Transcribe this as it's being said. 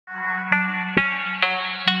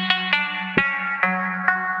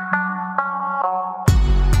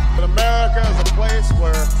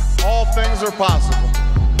all things are possible.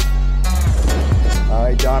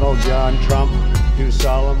 I, Donald John Trump, do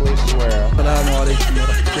solemnly swear. Selamun aleyküm ve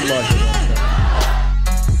rahmetullahi ve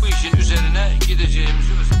berekatuhu. Bu işin üzerine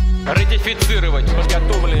gideceğimizi ратифицировать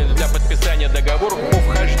подготовленный для подписания договор о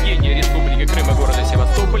вхождении Республики Крым и города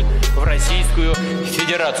Севастополь в Российскую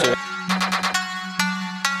Федерацию.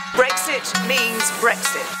 Brexit means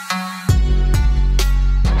Brexit.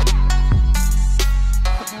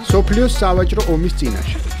 მსოფლიოს სავაჭრო ომის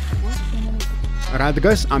წინაშე. რა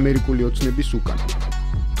დგას ამერიკული ოცნების უკან.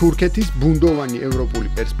 თურქეთის ბუნდოვანი ევროპული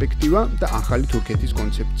პერსპექტივა და ახალი თურქეთის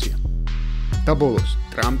კონცეფცია. და ბოლოს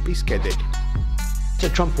ტრამპის კედელი. It's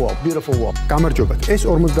a Trump wall, beautiful wall. გამარჯობათ. ეს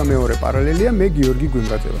 42-ე პარალელია, მე გიორგი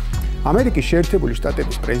გვიმრაძევა. ამერიკის შეერთებული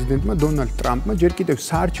შტატების პრეზიდენტმა დონალდ ტრამპმა ჯერ კიდევ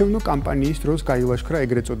საარჩევნო კამპანიის დროს გაილაშქრა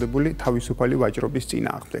ეგრეთ წოდებული თავისუფალი ვაჭრობის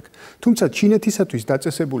წინააღმდეგ. თუმცა ჩინეთისათვის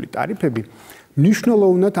დაწესებული ტარიფები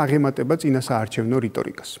მნიშვნელოვნად აღემატება წინა საარჩევნო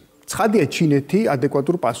რიტორიკას. ცხადია, ჩინეთი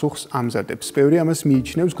ადეკვატურ პასუხს ამზადებს. ბევრი ამას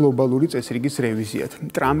მიიჩნევს გლობალური წესრიგის რევიზიად.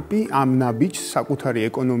 ტრამპი ამ ნაბიჯს საკუთარი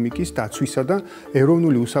ეკონომიკის დაცვისა და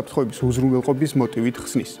ეროვნული უსაფრთხოების უზრუნველყოფის მოტივით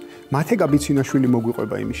ხსნის. მათე გაბიცინაშვილი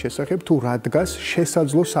მოგვიყვება იმის შესახებ, თუ რა დგას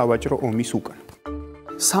შესაძლო სავაჭრო ომის უკან.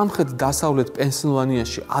 სამხრეთ-დასავლეთ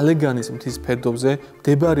პენსილვანიაში ალეგანის მთის ფერდობზე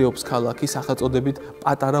მდებარეობს ქალაქი სახელწოდებით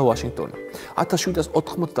პატარა ვაშინგტონი.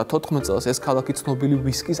 1794 წელს ეს ქალაქი ცნობილი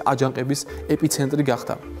ვისკის აჯანყების ეპიცენტრი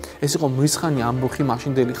გახდა. ეს იყო მრისხანი ამბოხი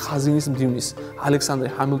მაშინდელი ხაზინის მდივნის ალექსანდრე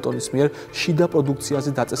ჰამილტონის მიერ შიდა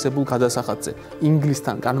პროდუქციაზე დაწესებულ გადასახადზე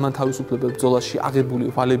ინგლისთან განმათავისუფლებელ ბრძოლაში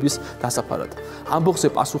აღებული ვალების დასაფარად. ამბოხზე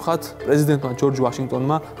პასუხად პრეზიდენტმა ჯორჯ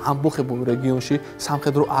ვაშინგტონმა ამბოხებულ რეგიონში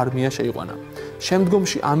სამხედრო არმია შეიყვანა.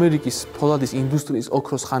 შემდგომში ამერიკის ფოლადის ინდუსტრიის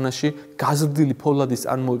ოქროს ხანაში გაზრდილი ფოლადის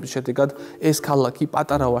წარმოების შედეგად ეს ქალაქი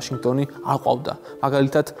პატარა ვაშინგტონი აყვავდა.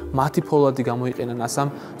 მაგალითად, მათი ფოლადი გამოიყენა NASA-მ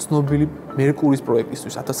ცნობილი მერკურის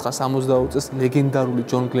პროექტისთვის 1962 წელს ლეგენდარული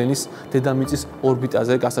ჯონ გლენის დედამიწის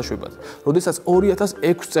ორბიტაზე გასაშვებად. როდესაც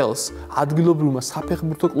 2006 წელს ადგილობრივმა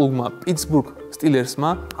საფეხბურთო კლუბმა პიტსბურგ სტილერსმა,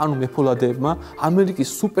 ანუ მეფოლადეებმა ამერიკის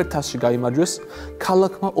სუპერთასში გაიმარჯვეს,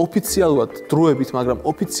 ქალაქმა ოფიციალურად დროებით, მაგრამ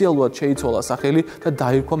ოფიციალურად შეიცვალა სახელი და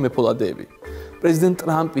დაირქვა მეფოლადეები. პრეზიდენტ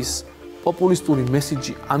ტრამპის პოპულისტური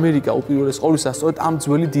მესიჯი ამერიკა უპირველეს ყოვლისა სწორედ ამ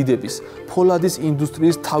ძველი დიდების ფოლადის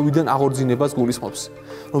ინდუსტრიის თავიდან აღორძინებას გულისხმობს,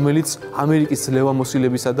 რომელიც ამერიკის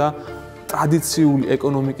ძლევამოსილებისა და ტრადიციული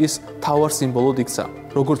ეკონომიკის მთავარ სიმბოლოდ იქცა.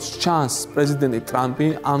 როგორც ჩანს, პრეზიდენტი ტრამპი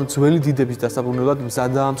ამ ძველი დიდების დასაბრუნებლად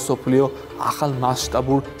მზადაა მსოფლიო ახალ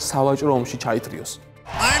მასშტაბურ სავაჭრო ომში ჩაითრიოს.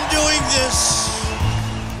 I'm doing this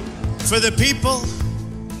for the people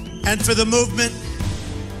and for the movement,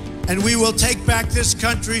 and we will take back this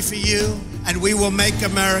country for you, and we will make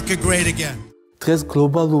America great again. დღეს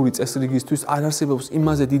გლობალური წესრიგისთვის არ არსებობს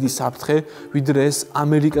იმაზე დიდი საფრთხე, ვიდრე ეს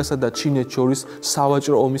ამერიკასა და ჩინეთს შორის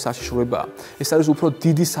სავაჭრო ომის აშიშვრებაა. ეს არის უფრო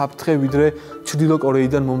დიდი საფრთხე, ვიდრე ჩრდილო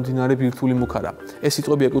კორეიდან მომდინარე ბირთვული მუქარა. ეს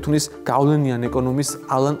სიტყვები ეკუთვნის გავლენიან ეკონომის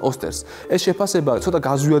ალან ოსტერს. ეს შეფასება ცოტა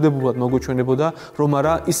გაზვიადებულად მოგოჩვენებოდა, რომ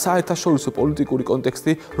არა ის საერთაშორისო პოლიტიკური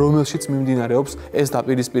კონტექსტი, რომელშიც მიმდინარეობს ეს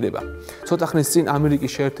დაპირისპირება. ცოტა ხნის წინ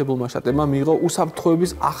ამერიკის შეერთებულმა შტატებმა მიიღო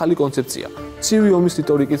უსაფრთხოების ახალი კონცეფცია. ცივი ომის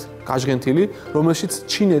რიტორიკით გაჟღენთილი, რომელშიც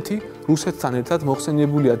ჩინეთი რუსეთთან ერთად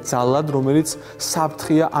მოხსენიებულია ძალად, რომელიც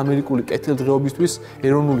საფრთხეა ამერიკული კეთილდღეობისთვის,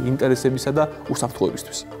 ეროვნული ინტერესებისა და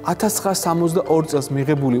უსაფრთხოებისთვის. 1962 წელს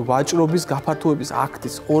მიღებული ვაჭრობის გაფართოების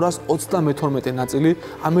აქტის 232 ნაწილი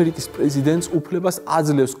ამერიკის პრეზიდენტს უფლებას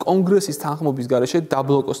აძლევს კონგრესის თანხმობის გარეშე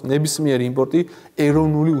დაბლოკოს ნებისმიერი იმპორტი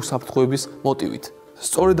ეროვნული უსაფრთხოების მოტივით.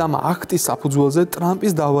 სწორედ ამ აქტის საფუძველზე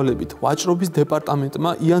ტრამპის დავალებით ვაჭრობის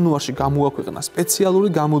დეპარტამენტმა იანვარში გამოაქვეყნა სპეციალური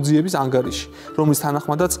გამოძიების ანგარიში, რომლის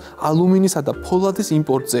თანახმადაც ალუმინისა და ფოლადის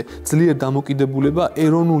იმპორტზე ძლიერ დამოკიდებულება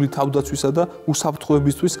ეროვნული თავდაცვისა და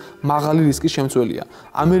უსაფრთხოებისთვის მაღალი რისკის შემცველია.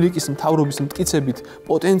 ამერიკის მთავრობის მტკიცებით,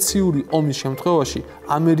 პოტენციური ომის შემთხვევაში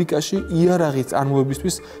ამერიკაში იარაღის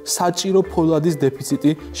წარმოებისთვის საჭირო ფოლადის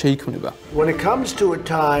დეფიციტი შეიქმნება. When it comes to a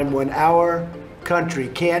time when our country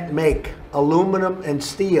can't make aluminum and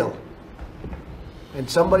steel, and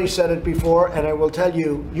somebody said it before, and I will tell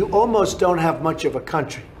you, you almost don't have much of a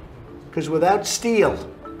country, because without steel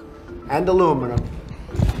and aluminum,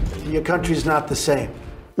 your country's not the same.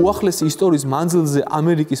 უახლესი ისტორიის მანძილზე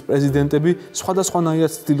ამერიკის პრეზიდენტები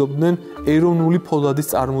სხვადასხვანაირად ცდილობდნენ ეროვნული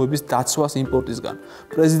ფოლადის წარმოების დაცვას იმპორტისგან.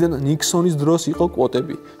 პრეზიდენტ ნიქსონის დროს იყო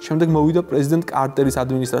კვოტები, შემდეგ მოვიდა პრეზიდენტ კარტერის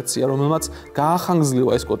ადმინისტრაცია, რომელმაც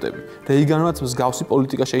გაახანგრძლივა ეს კვოტები. რეიგანმაც მსგავსი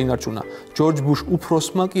პოლიტიკა შეინარჩუნა. ჯორჯ ბუშ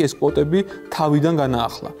უფროსმა კი ეს კვოტები თავიდან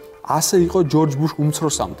განაახლა. ასე იყო ჯორჯ ბუშ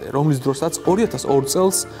უმცროსამდე, რომლის დროსაც 2002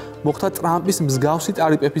 წელს მოხდა ტრამპის მსგავსი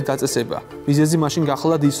ტარიფების დაწესება. მიზეზი მაშინ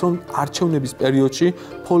გახლავთ ის, რომ არჩევნების პერიოდში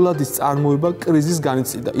ფოლადის წარმოება კრიზისს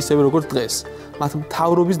განიცდიდა, ისევე როგორც დღეს. მათ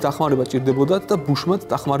მთავრობის დახმარება ჭირდებოდათ და ბუშმაც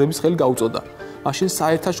დახმარების ხელი გაუწოდა. მაშინ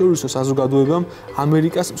საერთაშორისო საზოგადოებამ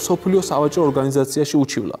ამერიკას მსოფლიოს სავაჭრო ორგანიზაციაში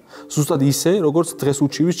უჩივლა. ზუსტად ისე, როგორც დღეს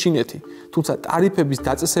უჩივის ჩინეთი. თუმცა ტარიფების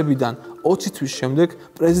დაწესებიდან 20 თვის შემდეგ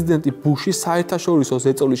პრეზიდენტი ბუში საერთაშორისო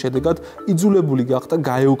ზეწოლის შედეგად იძულებული გახდა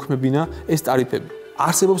გაეუქმებინა ეს ტარიფები.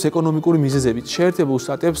 არსებობს ეკონომიკური მიზეზებით. შეერთებულ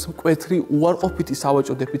შტატებს მკვეთრი უარყოფითი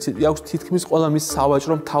სავაჭრო დეფიციტი აქვს თითქმის ყველა მის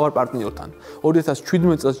სავაჭრო მთავარ პარტნიორთან.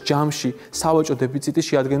 2017 წელს ჯამში სავაჭრო დეფიციტი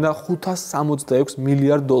შეადგენდა $566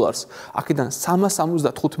 მილიარდ. აქედან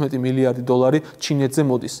 $375 მილიარდი ჩინეთზე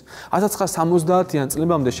მოდის. 1970-იან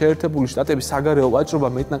წლებამდე შეერთებული შტატების საგარეო ვაჭრობა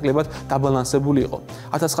მეტნაკლებად დაბალანსებული იყო.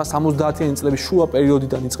 1970-იანი წლების შუა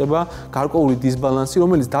პერიოდიდან იწყება გარკვეული დისბალანსი,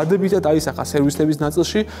 რომელიც დადებითად აისახა სერვისების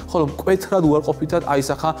ნაწილში, ხოლო მკვეთრად უარყოფითად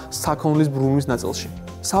აისახა საქონლის ბრუნვის ნაწილში.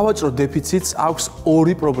 სავაჭრო დეფიციტს აქვს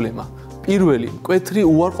ორი პრობლემა. პირველი, მკვეთრი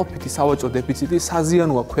უარყოფითი სავაჭრო დეფიციტი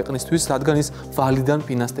საზიანოა ქვეყნისთვის, რადგან ის ვალიდან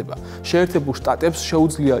ფინანსდება. შეერთებულ შტატებს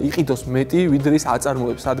შეუძლია იყიდოს მეტი, ვიდრე ის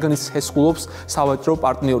აწარმოებს, რადგან ის ესხულობს სავაჭრო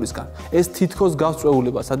პარტნიორისგან. ეს თითქოს გავს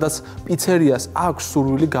წვეულება, სადაც პიცერიას აქვს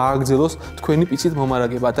სურვილი გააგრძელოს თქვენი პიცით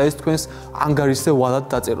მომარაგება და ეს თქვენს ანგარიშზე ვალად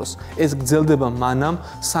დაწეროს. ეს გრძელდება მანამ,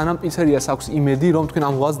 სანამ პიცერიას აქვს იმედი, რომ თქვენ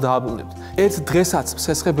ამ ვალს დააბრუნებთ. ერთ დღესაც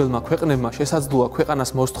მსესხებელმა ქვეყნებმა შესაძლოა ქვეყანას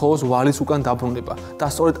მოსთხოვოს ვალის უკან დაბრუნება და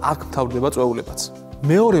სწორედ აქ წვეულებაც.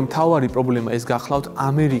 მეორე მთავარი პრობლემა ეს გახლავთ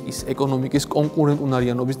ამერიკის ეკონომიკის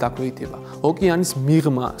კონკურენტუნარიანობის დაქვეითება. ოკეანის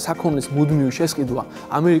მიღმა, საქონლის მუდმივი შესყიდვა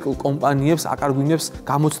ამერიკულ კომპანიებს აკარგვინებს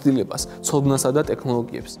გამოცდილებას, ცოდნასა და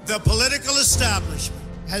ტექნოლოგიებს. The political establishment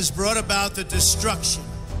has brought about the destruction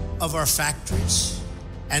of our factories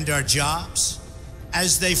and our jobs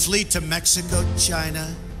as they flee to Mexico, China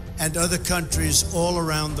and other countries all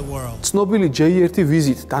around the world. ცნობილი J1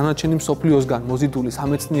 ვიზით დანარჩენი მსოფლიოსგან მოზიდული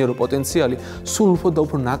სამეცნიერო პოტენციალი სულ უფრო და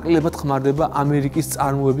უფრო ნაკლებად ხმარდება ამერიკის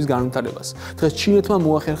წარმოების განვითარებას. დღეს ჩინეთმა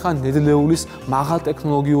მოახერხა ნედლეულის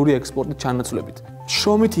მაღალტექნოლოგიური ექსპორტით ჩანაცვლებით.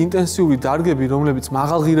 შრომით ინტენსიური დარგები, რომლებიც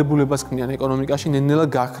მაღალ ღირებულებას ქმნიან ეკონომიკაში, ნელ-ნელა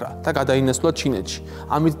გახრა და გადაინაცვლა ჩინეთში.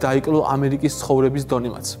 ამით დაიკლო ამერიკის ცხოვრების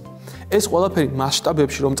დონემაც. ეს ყველაფერი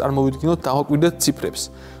მასშტაბებში რომ წარმოვიდგინოთ, დავაკვირდეთ ციფრებს.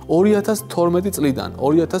 2012 წლიდან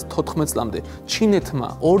 2014 წლამდე ჩინეთმა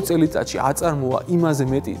 2 წელიწადში აწარმოა იმაზე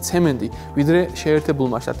მეტი ცემენტი, ვიდრე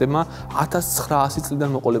შეერთებულმა შტატებმა 1900 წლიდან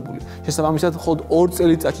მოყოლებული. შესაბამისად, მხოლოდ 2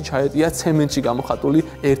 წელიწადში ჩაეტია ცემენტში გამოხატული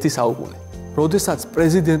 1 საუკუნე. როდესაც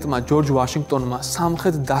პრეზიდენტმა ჯორჯ ვაშინგტონმა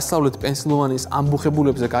სამხრეთ-დასავლეთ პენსილვანიის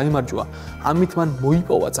ამბუხებულებზე გაიმარჯვა, ამით მან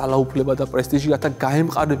მოიპოვა ძალაუფლება და პრესტიჟი, რათა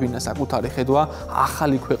გაემყარებინა საკუთარი ხედვა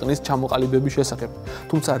ახალი ქვეყნის ჩამოყალიბების შესახებ.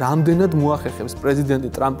 თუმცა რამდენად მოახერხებს პრეზიდენტი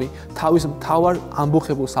ტრამპი თავის მთავარ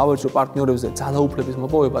ამბუხებულ სავაჭრო პარტნიორებზე ძალაუფლების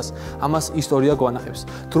მოპოვებას, ამას ისტორია გვანახებს.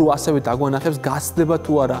 დრო ასევე დაგვანახებს გაცდება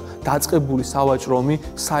თუ არა დაწყებული სავაჭრო ომი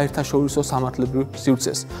საერთაშორისო სამართლებრივ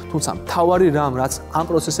სივრცეს. თუმცა მთავარი რამ, რაც ამ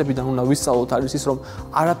პროცესებიდან უნდა ვისწავლოთ, არის ის, რომ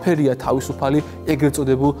არაფერია თავისუფალი ეგრეთ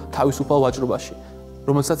წოდებულ თავისუფალ ვაჭრობაში,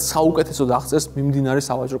 რომელსაც საუკეთესოდ აღწევს მიმდინარე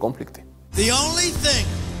სავაჭრო კონფლიქტი. The only thing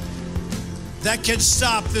that can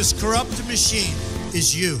stop this corrupt machine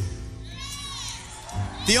is you.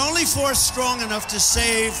 The only force strong enough to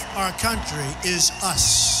save our country is us.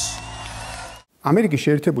 ამერიკის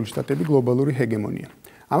შეერთებული შტატები გლობალური ჰეგემონია.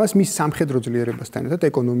 ამას მის სამხედრო ძლიერებასთან ერთად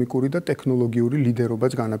ეკონომიკური და ტექნოლოგიური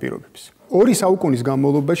ლიდერობაც განაპირობებს. 2 საუკუნის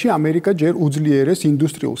განმავლობაში ამერიკა ჯერ უძლიერეს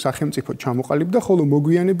ინდუსტრიულ სახელმწიფოდ ჩამოყალიბდა, ხოლო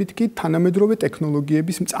მოგვიანებით კი თანამედროვე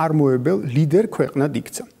ტექნოლოგიების მწარმოებელ ლიდერ ქვეყნად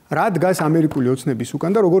იქცა. რა დგას ამერიკული ოცნების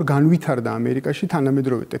უკან და როგორ განვითარდა ამერიკაში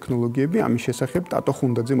თანამედროვე ტექნოლოგიები, ამის შესახებ ტატო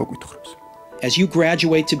ხუნდაძე მოგვითხრობს. As you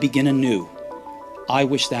graduate to begin anew, I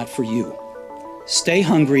wish that for you. Stay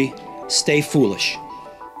hungry, stay foolish.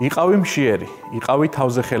 იყავი მშიერი, იყავი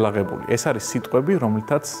თავზე ხელაღებული. ეს არის სიტყვები,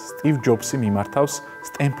 რომლითაც სტივ ჯობსი მიმართავს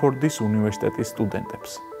სტენფორდის უნივერსიტეტის სტუდენტებს.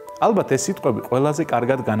 ალბათ ეს სიტყვები ყველაზე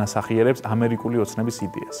კარგად განასახიერებს ამერიკული ოცნების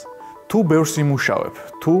იდეას. თუ ბევრს იმუშავებ,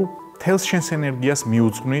 თუ თელს შენს ენერგიას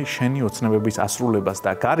მიუძღვნი შენი ოცნებების ასრულებას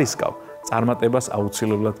და გარისკავ, წარმატებას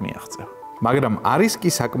აუცილებლად მიაღწევ. მაგრამ არის კი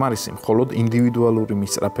საკმარისი მხოლოდ ინდივიდუალური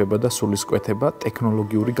მისწრაფება და სულისკვეთება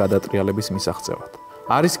ტექნოლოგიური გადატრიალების მისაღწევად.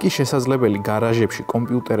 არის კი შესაძლებელი გარაჟებში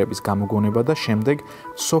კომპიუტერების გამოგონება და შემდეგ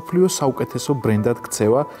მსოფლიოს საუკეთესო ბრენდად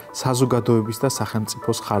ქცევა საზოგადოების და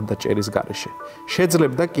სახელმწიფოს ხარდაჭერის გარეშე.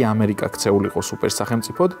 შეძლებდა კი ამერიკა ქცეულიყო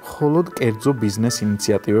სუპერსახელმწიფოდ, მხოლოდ კერძო ბიზნეს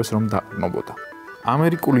ინიციატივებს რომ დაყრდნობოდა.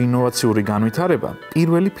 ამერიკული ინოვაციური განვითარება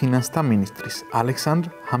პირველი ფინანსთა მინისტრის ალექსანდრ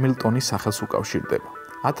ჰამილტონის სახელს უკავშირდება.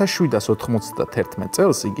 1791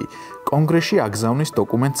 წელს იგი კონგრესში აგზავნის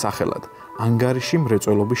დოკუმენტს სახელად ანგარიში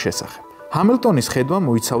მრეწველობის შესახებ. ჰამილტონის ხედვა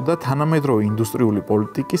მოიცავდა თანამედროვე ინდუსტრიული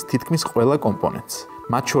პოლიტიკის თითქმის ყველა კომპონენტს,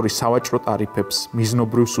 მათ შორის სავაჭრო ტარიფებს,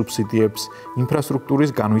 მიზნობრივ სუბსიდიებს,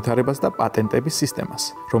 ინფრასტრუქტურის განვითარებას და პატენტების სისტემას,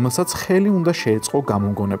 რომელსაც ხელი უნდა შეეწყო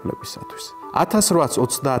გამომგონებლებისათვის.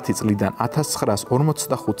 1830 წლიდან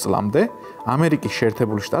 1945 წლამდე ამერიკის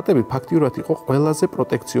შეერთებული შტატები ფაქტიურად იყო ყველაზე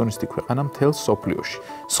პროტექციონისტი ქვეყანა მთელ მსოფლიოში.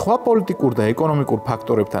 სხვა პოლიტიკურ და ეკონომიკურ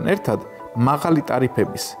ფაქტორებთან ერთად მაღალი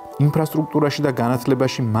ტარიფების, ინფრასტრუქტურაში და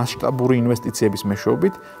განათლებაში მასშტაბური ინვესტიციების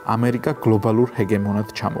მეშვეობით ამერიკა გლობალურ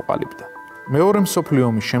ჰეგემონად ჩამოყალიბდა. მეორე მსოფლიო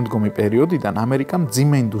ომის შემდგომი პერიოდიდან ამერიკა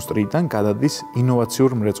მძიმე ინდუსტრიიდან გადადის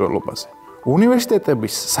ინოვაციურ მრეწველობაზე.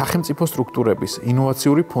 უნივერსიტეტების, სახელმწიფო სტრუქტურების,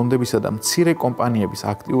 ინოვაციური ფონდებისა და მცირე კომპანიების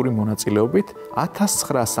აქტიური მონაწილეობით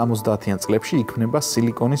 1970-იან წლებში იქმნება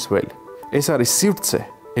სილიკონის ველი. ეს არის სივრცე,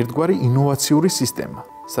 ერთგვარი ინოვაციური სისტემა,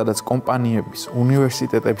 სადაც კომპანიების,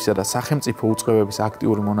 უნივერსიტეტებისა და სახელმწიფო უწყებების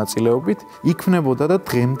აქტიური მონაწილეობით იქმნებოდა და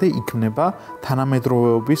დღემდე იქმნება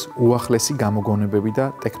თანამედროვეობის უახლესი გამოგონებები და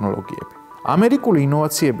ტექნოლოგიები. ამერიკული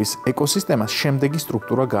ინოვაციების ეკოსისტემას შემდეგი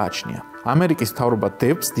სტრუქტურა გააჩნია. ამერიკის მთავრობა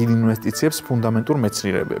დებს დიდ ინვესტიციებს ფუნდამენტურ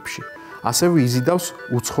მეცნიერებებში. ასევე იზიდავს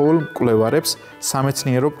უცხოელ მკვლევარებს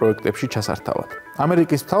სამეცნიერო პროექტებში ჩასართავად.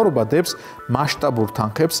 ამერიკის მთავრობა დებს მასშტაბურ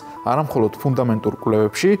თანხებს არამხოლოდ ფუნდამენტურ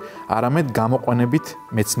კვლევებში, არამედ გამოყენებით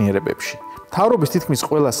მეცნიერებებში. მთავრობის თითქმის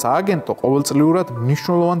ყველა სააგენტო ყოველწლიურად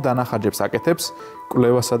მნიშვნელოვან დანახარჯებს აკეთებს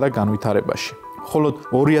კვლევასა და განვითარებაში. მხოლოდ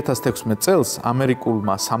 2016 წელს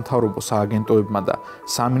ამერიკულმა სამთავრობო სააგენტოებმა და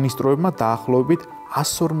სამინისტროებმა დაახლოებით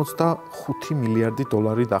 145 მილიარდი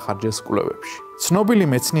დოლარი დახარჯეს კვლევებში. ცნობილი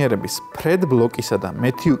მეცნიერების ფრედ ბლოკისა და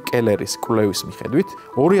მეთიუ კელერის კვლევის მიხედვით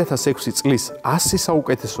 2006 წლის 100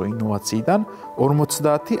 საუკეთესო ინოვაციიდან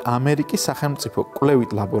 50 ამერიკის სახელმწიფო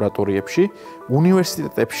კვლევით ლაბორატორიებში,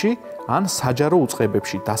 უნივერსიტეტებში ან საჯარო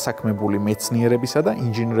უწყებებში დასაქმებული მეცნიერებისა და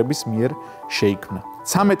ინჟინრების მიერ შეიქმნა.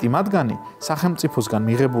 13 მათგანი სახელმწიფოსგან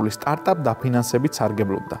მიღებული სტარტაპ დაფინანსებით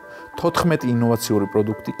სარგებლობდა. 14 ინოვაციური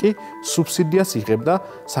პროდუქტი კი სუბსიდიას იღებდა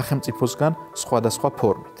სახელმწიფოსგან სხვადასხვა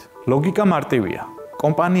ფორმით. ლოგიკა მარტივია.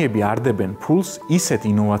 კომპანიები არდებენ ფულს ისეთ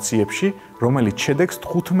ინოვაციებში, რომელიც შედეგს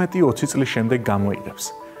 15-20 წლის შემდეგ გამოიღებს.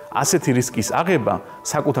 ასეთი რისკის აღება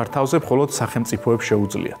საკუთარ თავზე მხოლოდ სახელმწიფოებს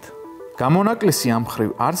შეუძლიათ. გამონაკლისი ამ მხრივ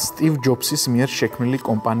არც სტივ ჯობსის მიერ შექმნილი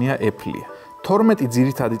კომპანია Apple-ია. 12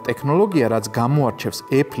 ძირითადი ტექნოლოგია, რაც გამოარჩევს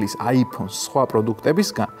Apple-ის iPhone-ს სხვა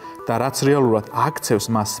პროდუქტებისგან და რაც რეალურად აქცევს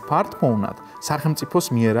მას smartphone-ად, სახელმწიფოს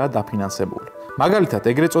მიერაა დაფინანსებული. მაგალითად,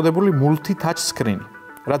 ეგრეთ წოდებული multi-touch screen,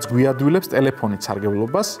 რაც გვიადვილებს ტელეფონის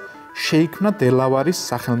სარგებლობას, შეიქმნა დელავარის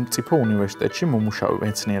სახელმწიფო უნივერსიტეტში მომუშავე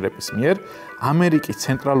მეცნიერების მიერ ამერიკის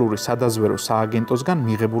ცენტრალური სადაზვერო სააგენტოსგან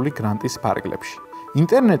მიღებული გრანტის ფარგლებში.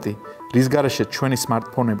 ინტერნეტი, რის გარეშეც ჩვენი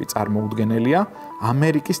smartphone-ები წარმოუდგენელია,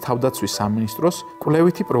 ამერიკის თავდაცვის სამინისტროს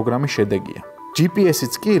კვლევითი პროგრამის შედეგია.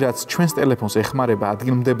 GPS-იც კი, რაც ჩვენს ტელეფონს ეხმარება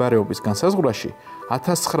ადგილმდებარეობის განსაზღვრაში,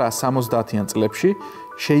 1970-იან წლებში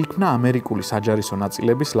შეიქმნა ამერიკული საჯარისო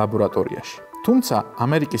ნაწილების ლაბორატორიაში. თუმცა,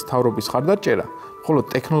 ამერიკის მთავრობის ხარდაჭერა მხოლოდ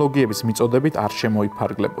ტექნოლოგიების მიწოდებით არ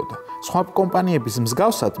შემოიფარგლებოდა. სხვა კომპანიების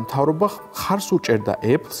მსგავსად, მთავრობა ხარს უჭერდა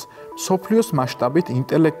Apple-ს მსოფლიოს მასშტაბით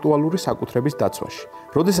ინტელექტუალური საკუთრების დაცვაში.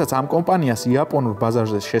 როდესაც ამ კომპანიას იაპონურ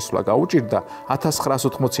ბაზარზე შესვლა გაუჭირდა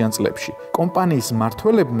 1980-იან წლებში, კომპანიის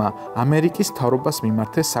მმართველებმა ამერიკის მთავრობას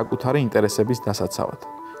მიმართეს საკუთარი ინტერესების დასაცავად.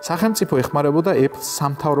 სახელმწიფო ეხმარებოდა Apple-ს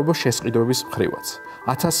სამთავრობო შესყიდვების მხრივაც.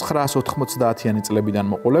 1990-იანი წლებიდან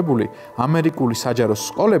მოყოლებული ამერიკული საჯარო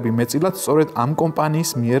სკოლები მეტწილად სწორედ ამ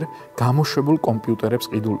კომპანიის მიერ გამოშვებულ კომპიუტერებს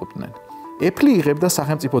ყიდულობდნენ. Apple იღებდა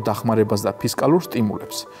სახელმწიფო დახმარებას და ფისკალურ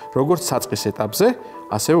სტიმულებს, როგორც საწყის ეტაპზე,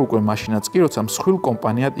 ასევე უკვე მაშინაც კი, როცა მსხვილ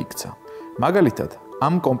კომპანიად იქცა. მაგალითად,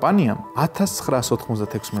 ამ კომპანიამ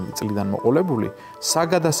 1996 წლიდან მოყოლებული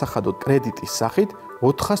საგადასახადო კრედიტის სახით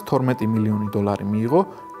 412 მილიონი დოლარი მიიღო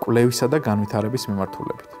კვლევისა და განვითარების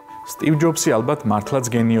მიმართულებით. სტივ ჯობსი ალბათ მართლაც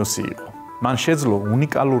გენიოსი იყო. მან შეძლო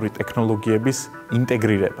უნიკალური ტექნოლოგიების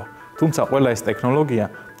ინტეგრირება, თუმცა ყველა ეს ტექნოლოგია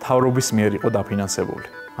მთავრობის მიერ იყო დაფინანსებული.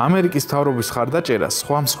 ამერიკის მთავრობის ხარდაჭერა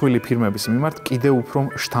სხვა მსხვილი ფირმების მიმართ კიდევ უფრო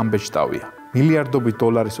შთამბეჭდავია. მილიარდობით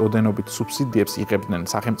დოლარის ოდენობით სუბსიდიებს იღებდნენ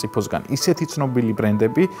სახელმწიფოსგან ისეთი ცნობილი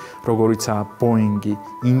ბრენდები, როგორიცაა Boeing,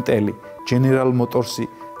 Intel, General Motors,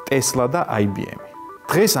 Tesla და IBM.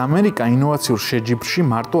 დღეს ამერიკა ინოვაციურ შეჯიბრში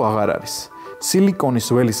მარტო აღარ არის. სილიკონის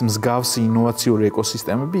ველის მსგავსი ინოვაციური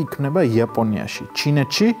ეკოსისტემები იქმნება იაპონიაში,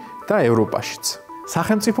 ჩინეთში და ევროპაშიც.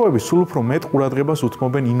 სახელმწიფოები სულ უფრო მეტ ყურადღებას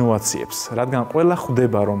უთმობენ ინოვაციებს, რადგან ყველა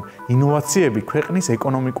ხვდება, რომ ინოვაციები ქვეყნის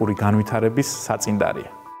ეკონომიკური განვითარების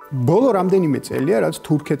საწინდარია. ბოლო რამდენიმე წელია, რაც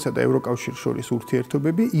თურქეთსა და ევროკავშირის შორის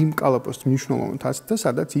ურთიერთობები იმ კალაპოსს მნიშვნელოვნად ასწდა,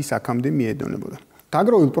 სადაც ის აქამდე მიედონებოდა.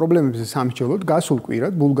 დაგროვილ პრობლემებზე სამსჯელოდ გასულ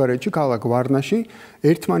კვირად ბულგარეთში ქალაქ ვარნაში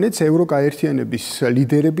ერთმანეთს ევროკაერთიანების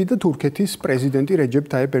ლიდერები და თურქეთის პრეზიდენტი რეჯებ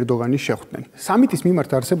ტაიპ ერდოღანის შეხვდნენ. სამიტის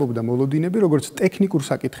მიმართ არსებობდა მოლოდინები, როგორც ტექნიკურ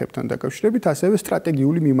საკითხებთან დაკავშირებით, ასევე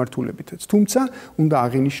სტრატეგიული მიმართულებითაც. თუმცა, უნდა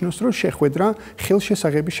აღინიშნოს, რომ შეხვედრა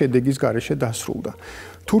ხელშესაღები შედეგის გარეშე დასრულდა.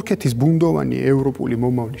 თურქეთის ბუნდოვანი ევროპული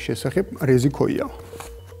მომავლის შესახებ რეზი ქოიაო.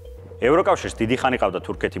 ევროკავშირს დიდი ხანი ყავდა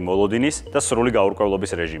თურქეთი მოლოდინის და სრული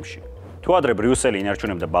გაურკვევლობის რეჟიმში. თუ ადრე ბრიუსელი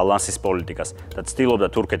ინარჩუნებდა ბალანსის პოლიტიკას და ცდილობდა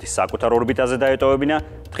თურქეთის საკუთარ ორბიტაზე დაეტოვებინა,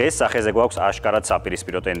 დღეს სახეზე გვაქვს აშკარად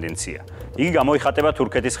საპირისპირო ტენდენცია. იგი გამოიხატება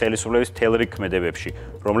თურქეთის ხელისუფლების მთელ რიგ ქმედებებში,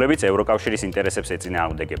 რომლებიც ევროკავშირის ინტერესებს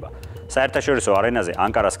ეწინააღმდეგება. საერთაშორისო არენაზე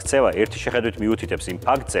ანკარას ქცევა ერთი შეხედვით მიუთითებს იმ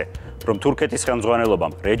ფაქტზე, რომ თურქეთის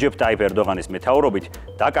ხელმძღვანელობამ რეჯებ ტაიპ ერდოღანის მეთაურობით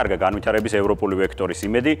დაკარგა განვითარების ევროპული ვექტორის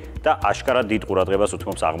იმედი და აშკარად დიდ ყურადღებას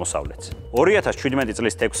უთმობს აღმოსავლეთს. 2017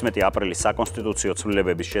 წლის 16 აპრილის საკონსტიტუციო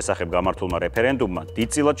ცვლილებების შესახებ გამართულმა რეფერენდუმმა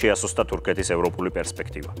დიდწილად შეასუსტა თურქეთის ევროპული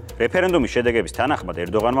პერსპექტივა. რეფერენდუმის შედეგების თანახმად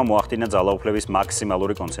ერდოღანმა მოახდინა ძალაუფლების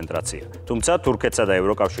მაქსიმალური კონცენტრაცია. თუმცა თურქეთსა და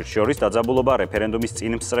ევროკავშირს შორის დაძაბულობა რეფერენდუმის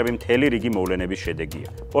წინ მსწრები მთელი რიგი მოვლენების შედეგია.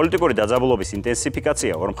 პოლიტიკური დაძაბულობის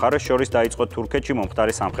ინტენსიფიკაცია ორ მხარეს შორის დაიწყო თურქეთში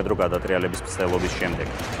მომხდარი სამხედრო გადატრიალების მცდელობის შემდეგ,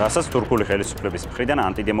 რასაც თურქული ხელისუფლების მხრიდან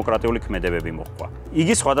ანტიდემოკრატიული ქმედებები მოჰყვა.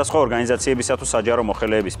 იგი სხვადასხვა ორგანიზაციებისა თუ საჯარო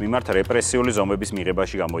მოხელეების მიმართ რეპრესიული ზომების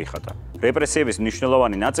მიღებაში გამოიხატა. რეპრესიების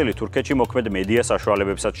მნიშვნელოვანი ნაწილი თურქეთში მოქმედ მედია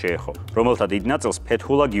საშუალებებსაც შეეხო, რომელთა დიდ ნაწილს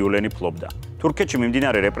ფეთჰულა გიულენი ფლობდა. თურქეთში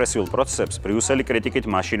მიმდინარე რეპრესიულ პროცესებს ბრიუსელი კრიტიკით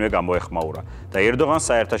მაშინვე გამოეხმაურა და ერდოღანს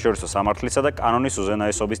საერთაშორისო სამართლისა და კანონის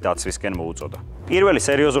უზენაესობის დაცვისკენ მოუწოდა. პირველი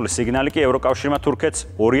სერიოზული სიგნალი კი ევროკავშირმა თურქეთს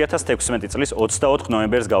 2016 წლის 24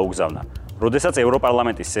 ნოემბერს გაუგზავნა, როდესაც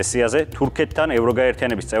ევროპარლამენტის სესიაზე თურქეთთან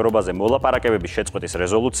ევროგაერთიანების წევრობაზე მოლაპარაკებების შეწყვეტის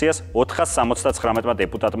რეზოლუციას 479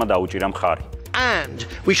 დეპუტატმა დაუჭირა მხარი. And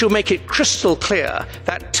we should make it crystal clear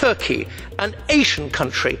that Turkey, an Asian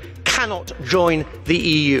country, cannot join the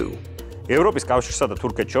EU. ევროპის კავშირსა და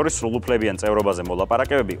თურქეთს შორის სრულუფლებიან წევრობაზე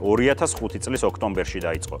მოლაპარაკებები 2005 წლის ოქტომბერში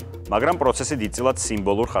დაიწყო, მაგრამ პროცესი დიდწილად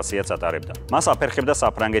სიმბოლურ ხასიათს ატარებდა. მას აფერხებდა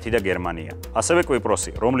საფრანგეთი და გერმანია, ასევე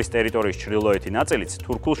კვიპროსი, რომლის ტერიტორიის ჩრდილოეთი ნაწილიც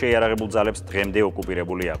თურქულ შეიარაღებულ ძალებს დღემდე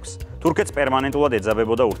ოკუპირებული აქვს. თურქეთს პერმანენტულად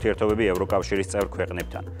ეძაბებოდა ურთიერთობები ევროკავშირის წევრ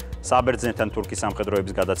ქვეყნებთან, საბერძნეთთან თურქის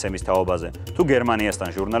სამხედროების გადაცემის თაობაზე, თუ გერმანიასთან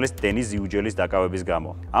ჟურნალისტ დენის ზიუჯელის დაკავების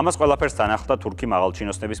გამო. ამას ყველაფერს თან ახლდა თურქი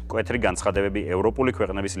მაღალჩინოსნების მკვეთრი განცხადებები ევროპული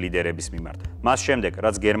ქვეყნების ლიდერების მიმართ. მას შემდეგ,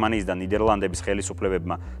 რაც გერმანიის და ნიდერლანდების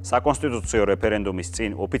ხელისუფლებებმა საკონსტიტუციო რეფერენდუმის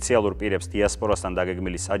წინ ოფიციალურ პირებს დიასპორასთან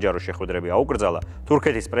დაგეგმილი საჯარო შეხვედრები აუკრძალა,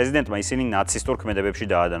 თურქეთის პრეზიდენტმა ისინი ნაცისტურ ქმედებებში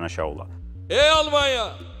დაადანაშაულა. Ey Almanya,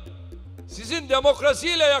 sizin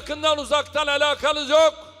demokrasiyle yakından uzaktan alakanız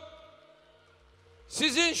yok.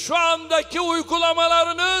 Sizin şu andaki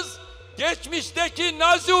uygulamalarınız geçmişteki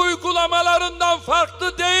Nazi uygulamalarından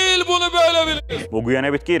farklı değil, bunu böyle bilin.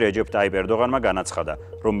 მოგვიანებით კი რეჯებ ტაიპ ერდოღანმა განაცხადა,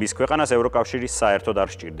 რომ მის ქვეყანას ევროკავშირი საერთოდ არ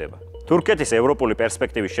სჭირდება. თურქეთის ევროპული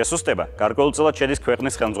პერსპექტივის შესუსტება გარკვეულწილად შედის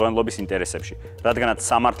ქვეყნის ხელმძღვანელობის ინტერესებში, რადგანაც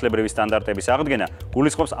სამართლებრივი სტანდარტების აღდგენა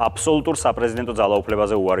გულისხმობს აბსოლუტურ საპრეზიდენტო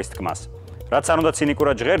ძალაუფლებაზე უარის თქმას. რაც არ უნდა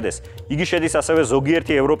ცინიკურად ჟღერდეს, იგი შედის ასევე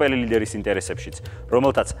ზოგიერთი ევროპელი ლიდერის ინტერესებშიც,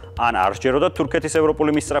 რომელთაც ან არ სჯეროდათ თურქეთის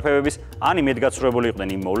ევროპული მისწრაფებების, ან იმედგაცრუებული იყვნენ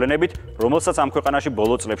იმ მოვლენებით, რომელსაც ამ ქვეყანაში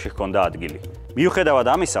ბოლო წლებში ჰქონდა ადგილი. მიუხედავად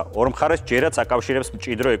ამისა, ორ მხარეს ჯერაც აკავშირებს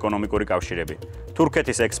მჭიდრო ეკონომიკური კავშირები.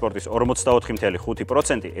 თურქეთის ექსპორტის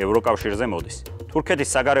 44.5% ევროკავშირზე მოდის.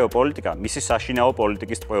 თურქეთის საგარეო პოლიტიკა მისი საშინაო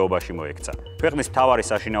პოლიტიკის ტყვეობაში მოექცა. ქვეყნის მთავარი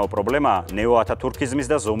საშინაო პრობლემაა ნეოათათურქიზმის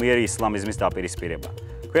და ზომიერი ისლამიზმის დაპირისპირება.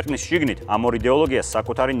 ქვეყნის შიგნით ამ ორ იდეოლოგიას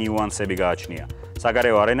საკუთარი ნიუანსები გააჩნია.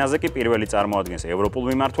 საგარეო არენაზე კი პირველი წარმოადგენს ევროპულ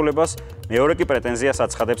მიმართულებას, მეორე კი პრეტენზიას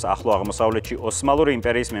აცხადებს ახლო აღმოსავლეთში ოსმალური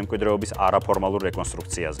იმპერიის მემკვიდრეობის არაფორმალურ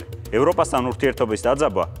რეკონსტრუქციაზე. ევროპასთან ურთიერთობის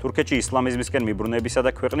დაძაბვა თურქეთში ისლამიზმისკენ მიბრუნებისა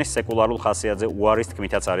და ქვეყნის სეკულარულ ხასიათზე უარის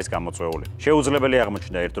თქმითაც არის გამოწვეული. შეუძლებელი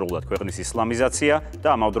აღმოჩნდა ერთდროულად ქვეყნის ისლამიზაცია და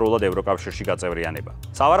ამავდროულად ევროკავშირში გაწევრიანება.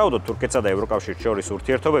 სავარაუდოდ თურქეთსა და ევროკავშირს შორის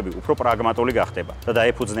ურთიერთობები უფრო პრაგმატული გახდება და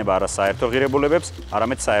დაეფუძნება არა საერთო ღირებულებებს,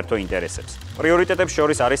 არამედ საერთო ინტერესებს. პრიორიტეტებს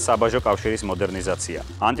შორის არის საბაჟო კავშირის მოდერნიზაცია,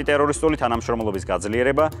 ანტიტერორისტული თანამშრომლობის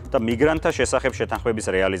გაძლიერება და მიგრანტთა შესახებ შეთანხმების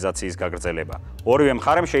რეალიზაციის გაგრძელება. ორივე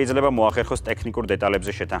მხარემ შეიძლება მოახერხოს ტექნიკურ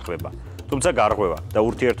დეტალებზე შეთანხმება, თუმცა გარღვევა და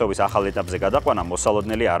ურთიერთობის ახალ ეტაპზე გადაყვანა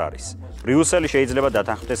მოსალოდნელი არ არის. ბრიუსელი შეიძლება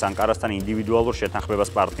დათანხმდეს ანკარასთან ინდივიდუალურ შეთანხმებას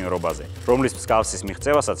პარტნიორობაზე, რომლის მსგავსის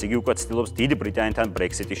მიღწევასაც იგი უკვე ცდილობს დიდ ბრიტანეთთან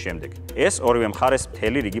ბრექსიტის შემდეგ. ეს ორივე მხარეს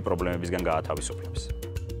მთელი რიგი პრობლემებისგან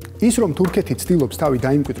გაათავისუფლებს. ის რომ თურქეთი ცდილობს თავი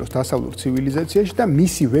დაიმკვიდროს დასავლურ ცივილიზაციაში და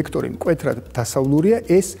მისი ვექტორი მკვეთრად დასავლურია,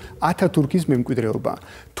 ეს ათათურქის მემკვიდრეობა.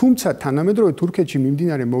 თუმცა თანამედროვე თურქეთში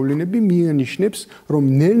მიმდინარე მოვლენები მიანიშნებს, რომ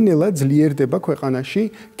ნელ-ნელა ძლიერდება ქვეყანაში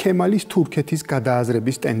ქემალის თურქეთის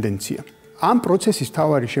გადააზრების ტენდენცია. ამ პროცესის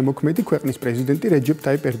მთავარი შემოქმედი ქვეყნის პრეზიდენტი რეჯებ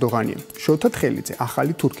ტაიპ ერდოღანია. შოთა თხელიძე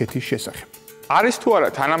ახალი თურქეთის შესახებ. არის თუ არა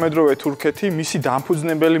თანამედროვე თურქეთი მისი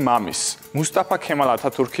დამფუძნებელი მამის, მუსტაფა ქემალ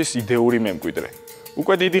ათათურქის იდეური მემკვიდრე?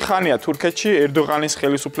 უკვე დიდი ხანია თურქეთში ერდოღანის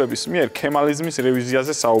ხელისუფლების მიერ ქემალიზმის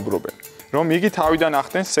რევიზიაზე საუბრობენ, რომ იგი თავიდან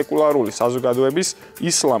ახდენს სეკულარული საზოგადოების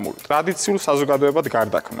ისლამურ, ტრადიციულ საზოგადოებად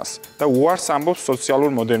გარდაქმნას და უარს ამბობს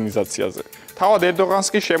სოციალურ მოდერნიზაციაზე. თავად ერდოღანს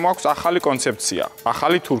კი შემოაქვს ახალი კონცეფცია,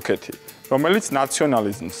 ახალი თურქეთი, რომელიც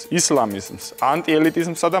ნაციონალიზმს, ისლამიზმს,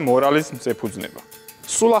 ანტიელიტიზმსა და მორალიზმს ეფუძნება.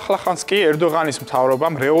 სულ ახლახანს კი ერდოღანის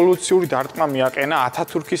მთავრობამ რევოლუციური დარტყმა მიაყენა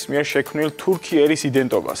ათათურქის მიერ შექმნილ თურქიერის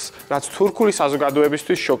იდენტობას, რაც თურქული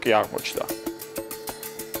საზოგადოებისთვის შოკი აღმოჩნდა.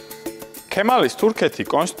 ქემალის თურქეთი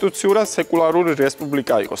კონსტიტუციურად სეკულარული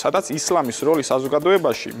რესპუბლიკა იყო, სადაც ისლამის როლი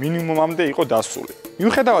საზოგადოებაში მინიმუმამდე იყო დასული.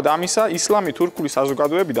 მიუხედავად ამისა, ისლამი თურქული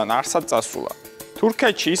საზოგადოებიდან არსად წასულა.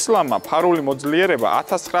 თურქეთში ისლამმა ფარული მოძლიერება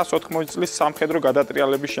 1980 წლის სამხედრო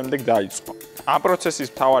გადატრიალების შემდეგ დაიწყო. ამ პროცესის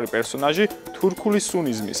მთავარი პერსონაჟი თურქული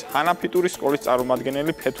სუნიზმის ჰანაფიტური სკოლის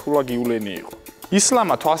წარმომადგენელი ფეთჰულა გიულენი იყო.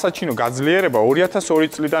 ისლამმა თვალსაჩინო გაძლიერება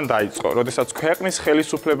 2002 წლიდან დაიწყო, როდესაც ქვეყნის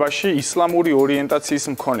ხელისუფლებაში ისლამური ორიენტაციის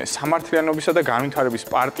მქონე სამართლიანობისა და განვითარების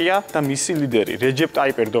პარტია და მისი ლიდერი რეჯებ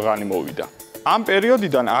ტაიპ ერდოღანი მოვიდა. ამ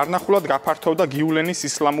პერიოდიდან არნახულად გაფართოვდა გიულენის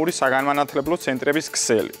ისლამური საგანმანათლებლო ცენტრების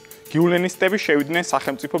ქსელი. გიულენისტები შევიდნენ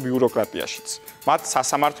სახელმწიფო ბიუროკრატიაშიც. მათ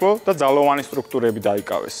სასამართლო და ძალოვანი სტრუქტურები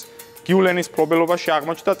დაიკავეს. გიულენის მფლობელობაში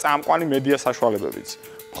აღმოჩნდა წამყვანი მედია საშუალებებიც.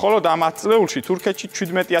 მხოლოდ ამ ათწლეულში თურქეთში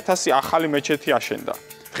 17,000 ახალი მეჩეთი აშენდა.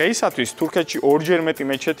 დღეისათვის თურქეთში ორჯერ მეტი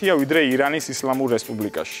მეჩეთია, ვიდრე ირანის ისლამურ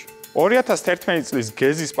რესპუბლიკაში. 2011 წლის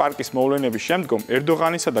გეზის პარკის მოვლენების შემდგომ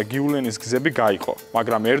ერდოღანისა და გიულენის გზები გაიყო,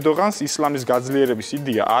 მაგრამ ერდოღანს ისლამის გაძლიერების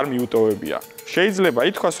იდეა არ მიუტოვებია. შეიძლება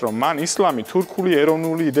ითქვას, რომ მან ისლამი თურქული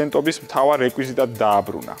ეროვნული იდენტობის მთავარ რეკვიზიტად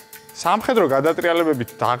დააბრუნა. სამხედრო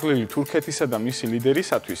გადატრიალებებით დაღლილი თურქეთისა და მისი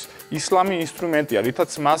ლიდერისათვის ისლამი ინსტრუმენტია,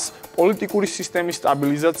 რითაც მას პოლიტიკური სისტემის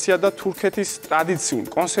სტაბილიზაცია და თურქეთის ტრადიციულ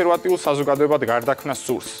კონსერვატიულ საზოგადოებად გარდაქმნა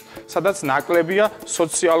სურს, სადაც ნაკლებია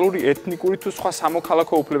სოციალური, ეთნიკური თუ სხვა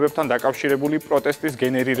სამოქალაქო უფლებებთან დაკავშირებული პროტესტის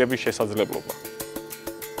გენერირების შესაძლებლობა.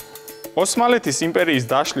 ოსმალეთის იმპერიის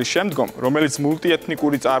დაშლის შემდგომ, რომელიც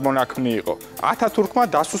მულტიეთნიკური წარმონაქმნი იყო, ათათურქმა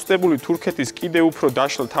დასუსტებული თურქეთის კიდევ უფრო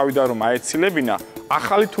დაშლ თავიდან რომ აეცილებინა,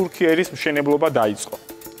 ახალი თურქიერის მშენებლობა დაიწყო.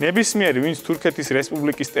 ნებისმიერი, ვინც თურქეთის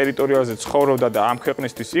რესპუბლიკის ტერიტორიაზე ცხოვრობდა და ამ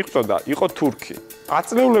ქვეყნისთვის იღვწოდა, იყო თურქი.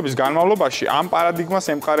 ათწლეულების განმავლობაში ამ პარადიგმას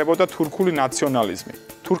ემყარებოდა თურქული ნაციონალიზმი.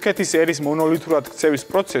 თურქეთის ერის მონოლითურად ქცევის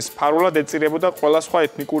პროცესს ფარულად ეწირებოდა ყველა სხვა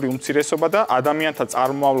ეთნიკური უმცირესობა და ადამიანთა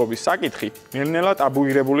წარმომავლობის საკითხი ნელ-ნელა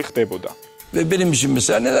ტაბუირებული ხდებოდა. Ve benim için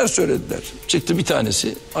mesela neler söylediler? Çıktı bir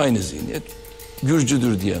tanesi aynı zihniyet.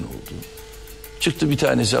 Gürcüdür diyen oldu. Çıktı bir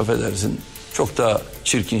tanesi affedersin çok daha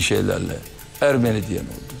çirkin şeylerle Ermeni diyen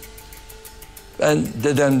oldu. Ben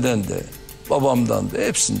dedemden de babamdan da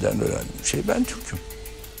hepsinden öğrendim şey ben Türk'üm.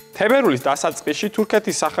 თებერვლის დასაწყისში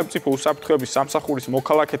თურქეთის სახელმწიფო უსაფრთხოების სამსახურის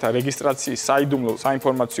მოქალაქეთა რეგისტრაციის საიდუმლო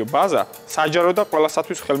საინფორმაციო ბაზა საჯარო და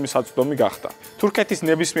ყველასათვის ხელმისაწვდომი გახდა. თურქეთის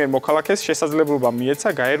ნებისმიერ მოქალაქეს შესაძლებლობა მიეცა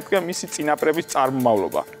გაერკვია მისი წინაპრების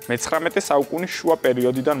წარმომავლობა, მე-19 საუკუნის შუა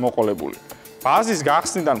პერიოდიდან მოყოლებული. ბაზის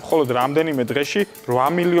გახსნიდან მხოლოდ რამდენიმე დღეში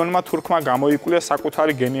 8 მილიონმა თურქმა გამოიკვლია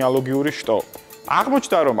საკუთარი გენეალოგიური შტო.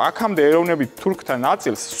 აღმოჩნდა, რომ აქამდე ეროვნებით თურქთა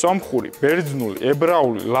ნაწილს სომხური, ბერძნული,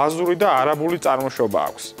 ებრაული, ლაზური და არაბული წარმოშობა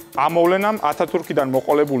აქვს. ამ მოვლენამ ათათურქიდან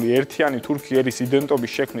მოყოლებული ერთიანი თურქიერის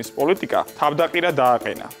იდენტობის შექმნის პოლიტიკა თავდაყირა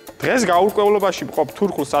დააყენა. დღეს გაურკვევლობაში მყოფ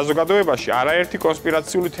თურქულ საზოგადოებაში არაერთი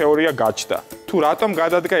კონსპირაციული თეორია გაჩნდა. თუ რატომ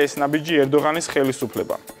გადადგა ეს ნაბიჯი ერდოღანის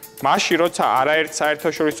ხელისუფლებამ? მაშინ, როცა არაერთ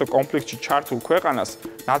საერთაშორისო კონფლიქტში ჩართულ ქვეყანას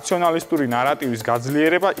ნაციონალისტური ნარატივის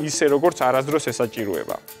გაძლიერება ისე როგორც არასდროს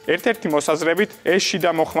ესაჭიროება. ერთ-ერთი მოსაზრებით, ეს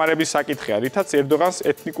შიდა მოხმარების საკითხია, რითაც ერდოღანს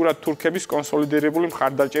ეთნიკურად თურქების კონსოლიდირებული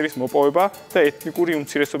მხარდაჭერის მოპოვება და ეთნიკური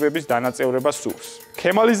უმცირესობების დანაწევრება სურს.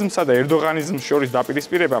 ქემალიზმსა და ერდოღანიზმს შორის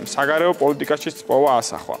დაპირისპირებამ საგარეო პოლიტიკაშიც წვევა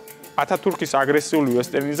ასახვა. ათათურქის აგრესიული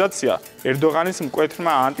ვესტერნიზაცია ერდოღანის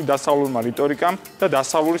მკვეთრმა ანტიდასავლურმა რიტორიკამ და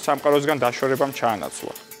დასავლური სამყაროსგან დაშორებამ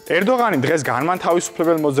ჩაანაცვლა. ერდოღანი დღეს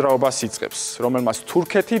განმანთავისუფლებელ მოძრაობას იწყებს, რომელმაც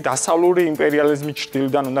თურქეთი დასავლური იმპერიალიზმის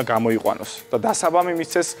ჭრილიდან უნდა გამოიყვანოს და დასაბამი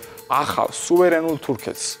მისცეს ახალ სუვერენულ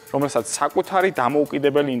თურქეთს, რომელსაც საკუთარი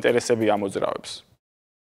დამოუკიდებელი ინტერესები ამოძრავებს.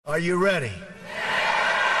 Are you ready?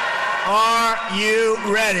 Are you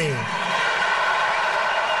ready?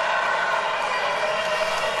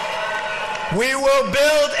 We will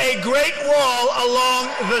build a great wall along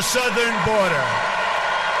the southern border.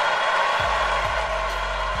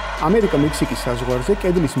 ამერიკა-მექსიკის საზღვარზე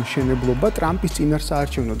კედლის მშენებლობა ტრამპის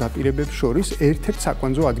წინასაარჩევნო დაპირებებს შორის ერთ-ერთ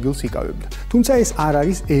საკვანძო ადგილს იკავებდა. თუმცა ეს არ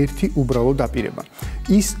არის ერთი უბრალო დაპირება.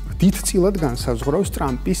 ის დიდწილად განსაზღვრავს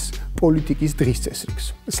ტრამპის პოლიტიკის დღის წესრიგს.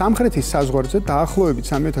 სამხრეთის საზღვარზე დაახლოებით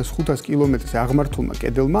 3500 კილომეტრზე აღმართულმა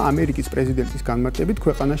კედელმა ამერიკის პრეზიდენტის განმარტებით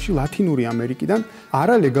ქვეყანაში ლათინური ამერიკიდან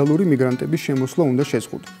არალეგალური მიგრანტების შემოსვლა უნდა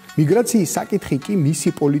შეზღუდოს. მიგრაციის საკითხი კი მისი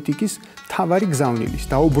პოლიტიკის მთავარი გზავნილის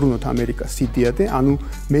დაუბრუნოთ ამერიკას სიდიადე, ანუ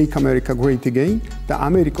Make America Great Again და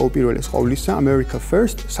ამერიკა უპირველეს ყოვლისა, America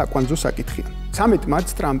First საკვანძო საკითხია. 13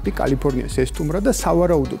 მარტს ტრამპი კალიფორნიას ესტუმრა და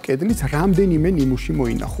სავარაუდო კედლის რამდენიმე ნიმუში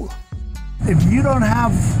მოინახულა. If you don't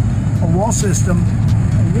have a wall system,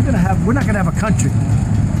 we're not going to have a country.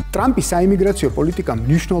 ტრამპის საიმიგრაციო პოლიტიკა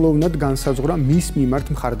მნიშვნელოვნად განსაზღვრა მის მიმართ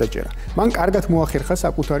მხარდაჭერა. მან კარგად მოახერხა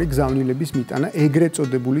საკუთარი გზავნილების მიტანა ეგრეთ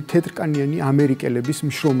წოდებული თეთრკანიანი ამერიკელების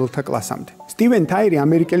მშრომელთა კლასამდე. სტივენ ტაირი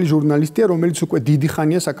ამერიკელი ჟურნალისტია, რომელიც უკვე დიდი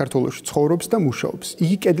ხანია საქართველოში ცხოვრობს და მუშაობს.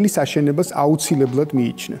 იგი კედლის აშენებას აუცილებლად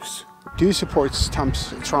მიიჩნევს. Do you support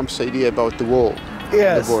Trump's idea about the wall?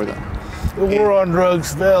 Yes. The border? The war on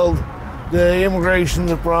drugs failed. The immigration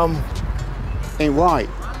is the problem. And why?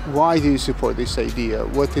 Why do you support this idea?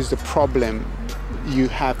 What is the problem you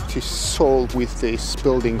have to solve with this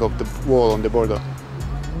building of the wall on the border?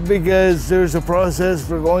 Because there's a process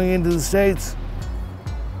for going into the States.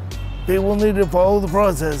 People need to follow the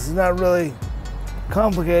process. It's not really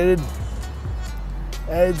complicated.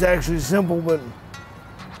 It's actually simple, but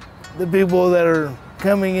the people that are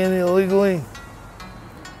coming in illegally,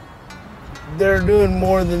 they're doing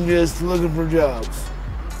more than just looking for jobs.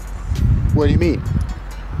 What do you mean?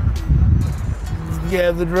 You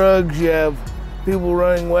have the drugs, you have people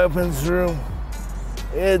running weapons through.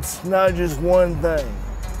 It's not just one thing.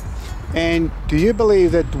 And do you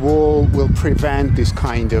believe that the wall will prevent this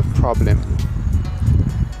kind of problem?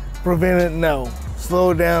 Prevent it? No.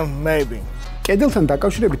 Slow it down? Maybe. კედელთან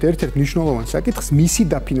დაკავშირებით ერთ-ერთ მნიშვნელოვან საკითხს მისი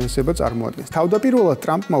დაფინანსება წარმოადგენს. თავდაპირველად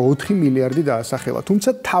ტრამპმა 4 მილიარდი დაასახელა, თუმცა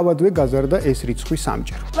თავადვე გაზარდა ეს რიცხვი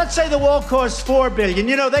 3-ჯერ. Let's say the wall costs $4 billion.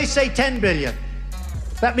 You know, they say $10 billion.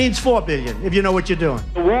 That means $4 billion if you know what you're doing.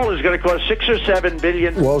 The wall is going to cost $6 or $7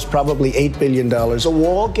 billion. The wall's probably $8 billion. The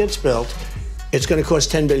wall gets built. It's going to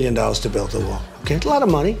cost $10 billion to build the wall. Okay, it's a lot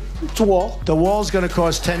of money. It's a wall. The wall's going to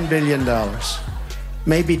cost $10 billion.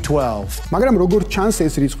 Maybe 12. მაგრამ როგორც ჩანს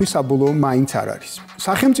ეს რიცხვი საბოლოო მაინც არ არის.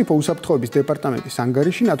 სახელმწიფო უსაფრთხოების დეპარტამენტის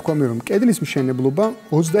ანგარიში ნათქვამია, რომ კედლის მშენებლობა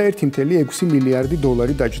 21.6 მილიარდი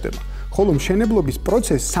დოლარი დაჯდება. ხოლო მშენებლობის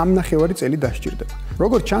პროცესს 3.5 წელი დასჭირდება.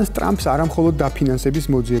 როგორც ჩანს, ტრამპს არამხოლოდ დაფინანსების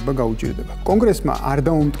მოძიება გაუჭირდება. კონგრესმა არ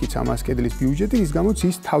დაუმტკიცა მას კედლის ბიუჯეტი, რის გამოც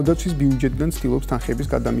ის თავდაცვის ბიუჯეტიდან ცდილობს თანხების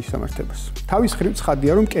გადამისამართებას. თავის მხრივ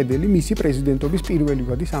ცხადია, რომ კედელი მისი პრეზიდენტობის პირველი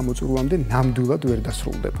ვადის ამოწურვამდე ნამდვილად ვერ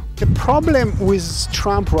დასრულდება. The problem with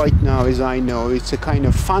Trump right now, as I know, it's a kind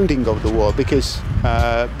of funding of the wall because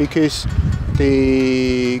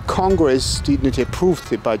the Congress did not approve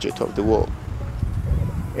the budget of the wall.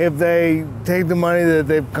 If they take the money that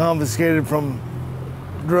they've confiscated from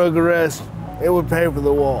drug arrests, it would pay for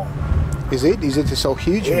the wall. Is it? Is it so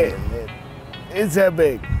huge? It's that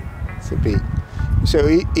big. It's a big. So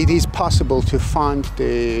it is possible to fund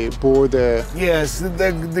the border? Yes,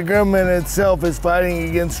 the government itself is fighting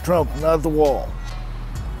against Trump, not the wall.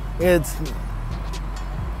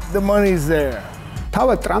 The money's there.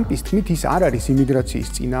 თავად ტრამპის თქმით, ის არ არის იმიგრაციის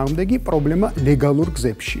წინააღმდეგი, პრობლემა ლეგალურ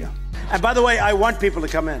გზებშია. And by the way, I want people to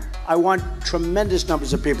come in. I want tremendous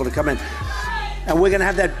numbers of people to come in. And we're going to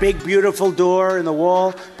have that big, beautiful door in the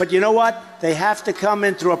wall. But you know what? They have to come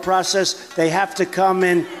in through a process. They have to come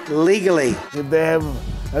in legally. If they have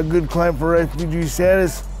a good claim for refugee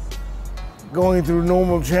status, going through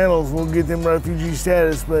normal channels will get them refugee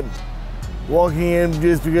status. But walking in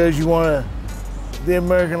just because you want the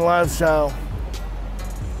American lifestyle,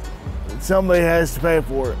 somebody has to pay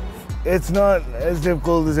for it. It's not as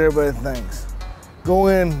difficult as everybody thinks. Go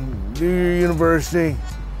in, do your university.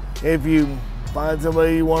 If you find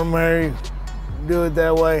somebody you want to marry, do it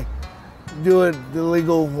that way. Do it the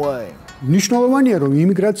legal way. მნიშვნელოვანია, რომ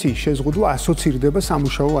იმიგრაციის შეზღუდვა ასოცირდება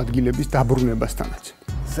სამუშაო ადგილების დაბრუნებასთანაც.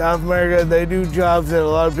 South America, they do jobs that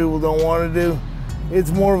a lot of people don't want to do. It's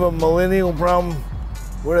more of a millennial problem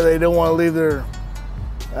where they don't want to leave their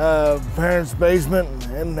parents' basement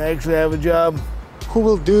and actually have a job. Who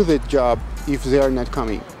will do the job if they are not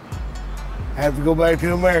coming? Have to go back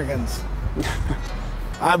to Americans.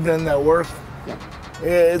 I've done that work. Yeah.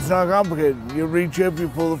 It's not complicated. You reach up, you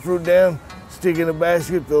pull the fruit down, stick in a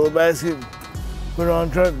basket, fill the basket, put it on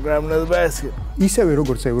a truck, grab another basket. ისევე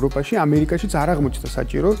როგორც ევროპაში, ამერიკაშიც არ აღმოჩნდა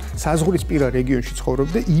საჭირო საზღვრისპირა რეგიონში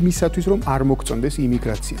ცხოვრობდე იმისათვის, რომ არ მოგწონდეს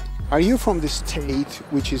იმიგრაცია. Are you from the state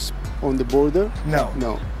which is on the border? No.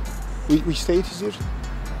 No. Which state is it?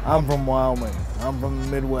 I'm from Wyoming. I'm from the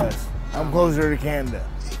Midwest. I'm closer to Canada.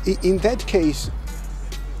 In that case,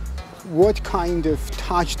 what kind of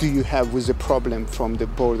touch do you have with the problem from the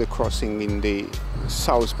border crossing in the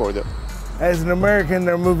south border? As an American,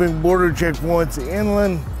 they're moving border checkpoints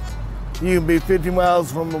inland. You can be 50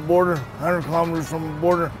 miles from the border, 100 kilometers from the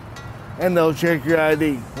border, and they'll check your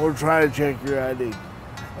ID or try to check your ID.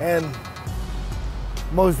 And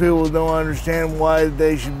most people don't understand why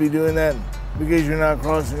they should be doing that because you're not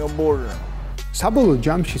crossing a border. საბოლოო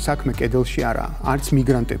ჯამში საქმე კედელში არაა, არც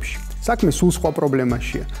მიგრანტებში. საქმე სულ სხვა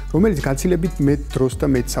პრობლემაშია, რომელიც გაცილებით მეტ დროს და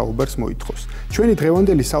მეტ საუბარს მოითხოვს. ჩვენი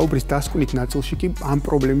დღევანდელი საუბრის დასკვნით ნაწილში კი ამ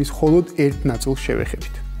პრობლემის მხოლოდ ერთ ნაწილს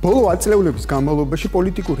შევეხებით. ბოლო ათწლეულების განმავლობაში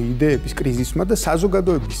პოლიტიკური იდეების კრიზისმა და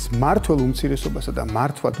საზოგადოების მმართველ უმცირესობასა და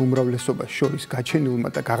მართვად უმრავლესობას შორის გაჩენილმა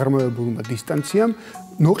და გაღრმავებულმა დისტანციამ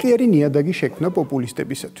ნოყიერი ნიადაგი შექმნა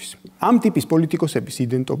პოპულისტებისათვის. ამ ტიპის პოლიტიკოსების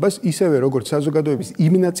იდენტობას, ისევე როგორც საზოგადოების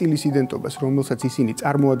იმ ნაწილის იდენტობას, რომელსაც ისინი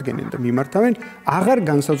წარმოადგენენ და მიმართავენ, აღარ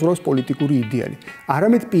განსაზღვრავს პოლიტიკური იდეალი,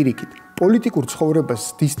 არამედ პირიქით, პოლიტიკურ ცხოვრებას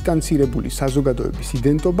დისტანცირებული საზოგადოების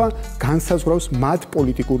იდენტობა განსაზღვრავს მათ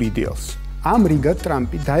პოლიტიკურ იდეალს. ამ რიგად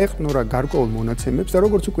ტრამპი დაეყნორა გარკვეულ მონაცემებს და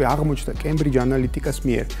როგორც უკვე აღმოჩნდა კემბრიჯ ანალიტიკას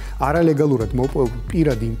მიერ არალეგალურად მოპოვებულ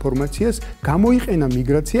პირად ინფორმაციას, გამოიყენა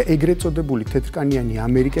მიგრაცია ეგრეთ წოდებული თეთრკანიანი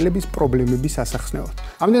ამერიკელების პრობლემების ასახსნელად.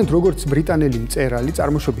 ამდენად როგორც ბრიტანელი მწერალი,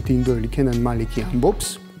 წარმოშობით ინდოელი კენან მალიკი ამბობს,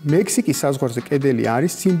 მექსიკის საზღვარზე კედელი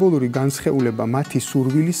არის სიმბოლური განსხეულება მათი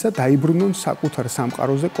სურვილისა დაიბრუნონ საკუთარ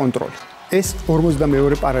სამყაროზე კონტროლი. ეს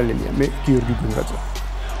 42 პარალელია, მე გიორგი გუნდაძე.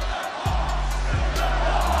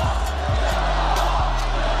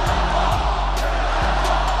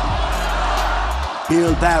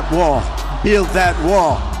 Build that wall, build that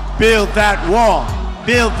wall, build that wall,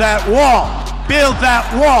 build that wall, build that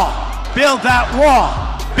wall, build that wall,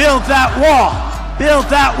 build that wall, build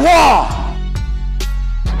that wall.